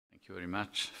you very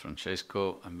much,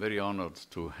 Francesco. I'm very honored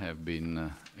to have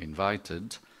been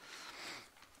invited,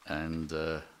 and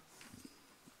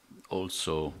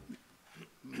also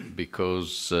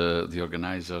because the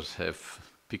organizers have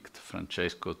picked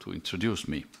Francesco to introduce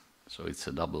me, so it's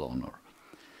a double honor.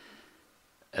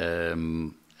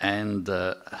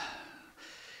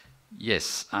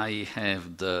 Yes, I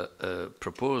have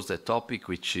proposed a topic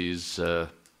which is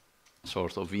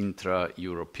sort of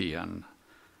intra-European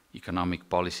economic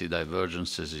policy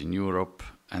divergences in Europe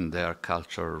and their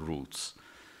cultural roots.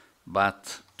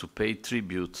 But to pay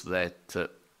tribute that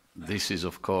this is,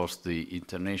 of course, the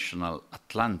International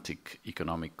Atlantic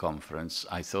Economic Conference,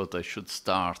 I thought I should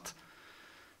start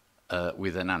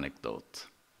with an anecdote,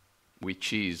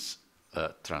 which is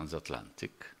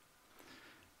transatlantic.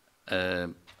 I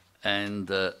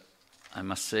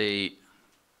must say,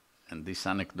 and this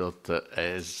anecdote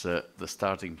as the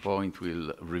starting point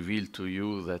will reveal to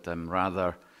you that I'm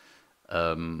rather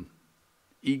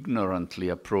ignorantly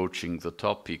approaching the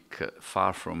topic,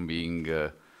 far from being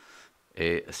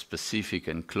a specific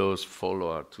and close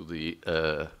follower to the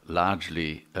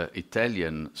largely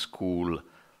Italian school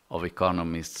of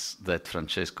economists that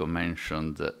Francesco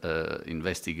mentioned,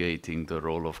 investigating the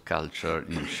role of culture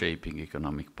in shaping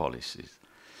economic policies.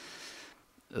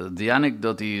 The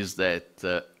anecdote is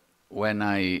that when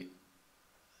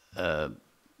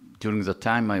during the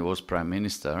time I was Prime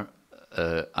Minister,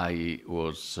 I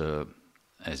was,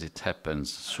 as it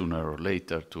happens sooner or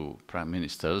later to Prime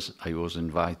Ministers, I was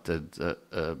invited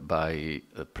by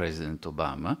President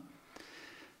Obama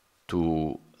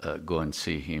to go and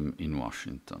see him in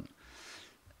Washington.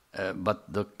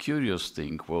 But the curious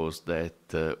thing was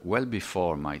that well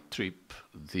before my trip,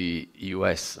 the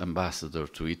US ambassador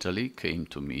to Italy came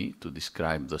to me to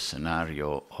describe the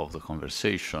scenario of the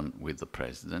conversation with the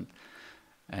president.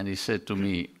 And he said to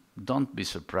me, don't be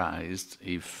surprised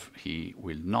if he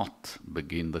will not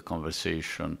begin the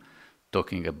conversation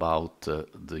talking about the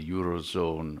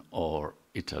Eurozone or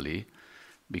Italy,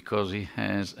 because he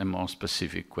has a more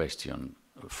specific question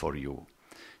for you.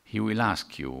 He will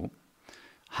ask you,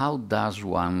 how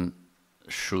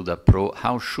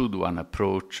should one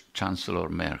approach Chancellor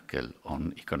Merkel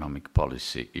on economic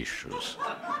policy issues?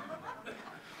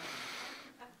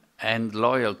 And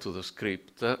loyal to the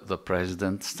script, the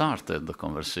president started the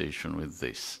conversation with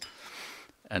this.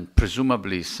 And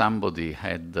presumably somebody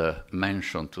had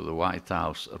mentioned to the White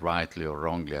House, rightly or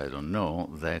wrongly, I don't know,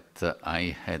 that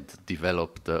I had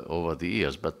developed over the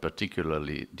years, but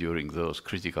particularly during those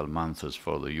critical months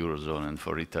for the Eurozone and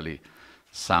for Italy,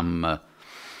 some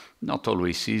not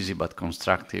always easy but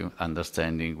constructive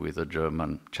understanding with the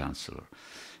German Chancellor.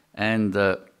 And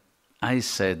I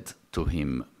said to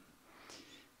him,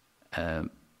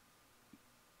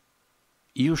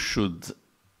 you should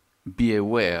be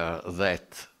aware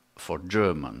that for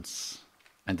Germans,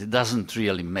 and it doesn't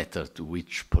really matter to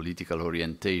which political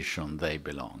orientation they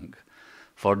belong,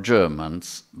 for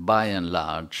Germans, by and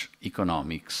large,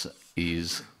 economics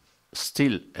is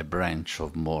still a branch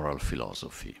of moral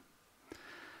philosophy.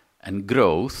 And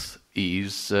growth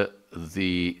is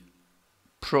the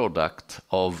product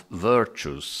of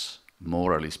virtuous,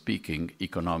 morally speaking,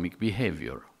 economic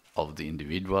behavior of the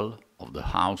individual, of the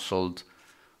household,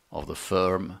 of the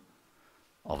firm,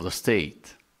 of the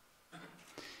state.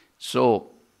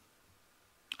 So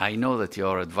I know that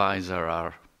your advisors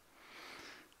are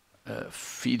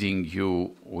feeding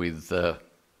you with a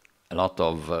lot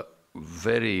of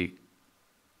very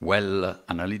well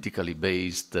analytically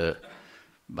based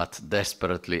but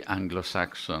desperately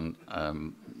Anglo-Saxon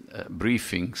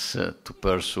briefings to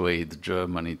persuade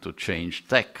Germany to change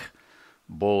tack,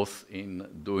 both in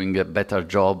doing a better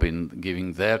job in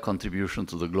giving their contribution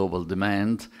to the global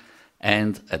demand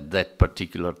and at that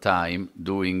particular time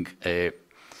doing a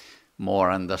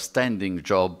more understanding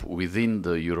job within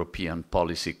the European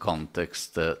policy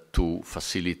context to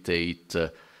facilitate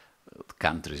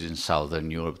countries in Southern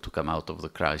Europe to come out of the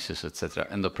crisis, etc.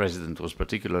 And the president was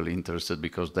particularly interested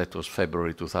because that was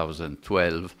February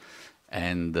 2012,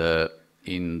 and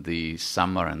in the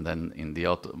summer and then in the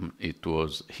autumn it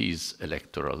was his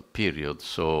electoral period,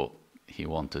 so he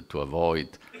wanted to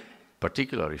avoid,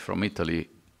 particularly from Italy,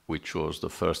 which was the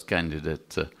first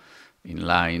candidate in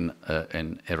line,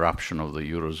 an eruption of the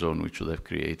Eurozone, which would have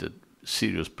created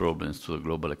serious problems to the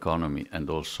global economy and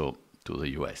also to the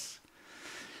US.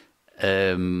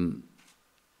 And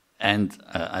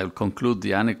I'll conclude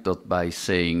the anecdote by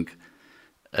saying,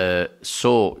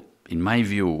 so in my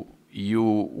view,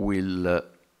 you will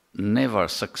never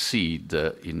succeed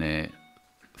in a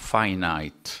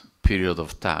finite period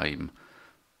of time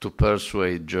to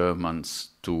persuade Germans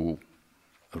to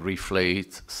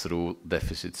reflate through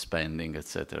deficit spending,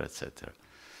 etc., etc.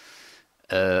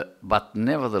 But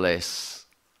nevertheless,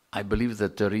 I believe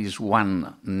that there is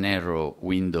one narrow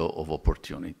window of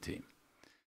opportunity.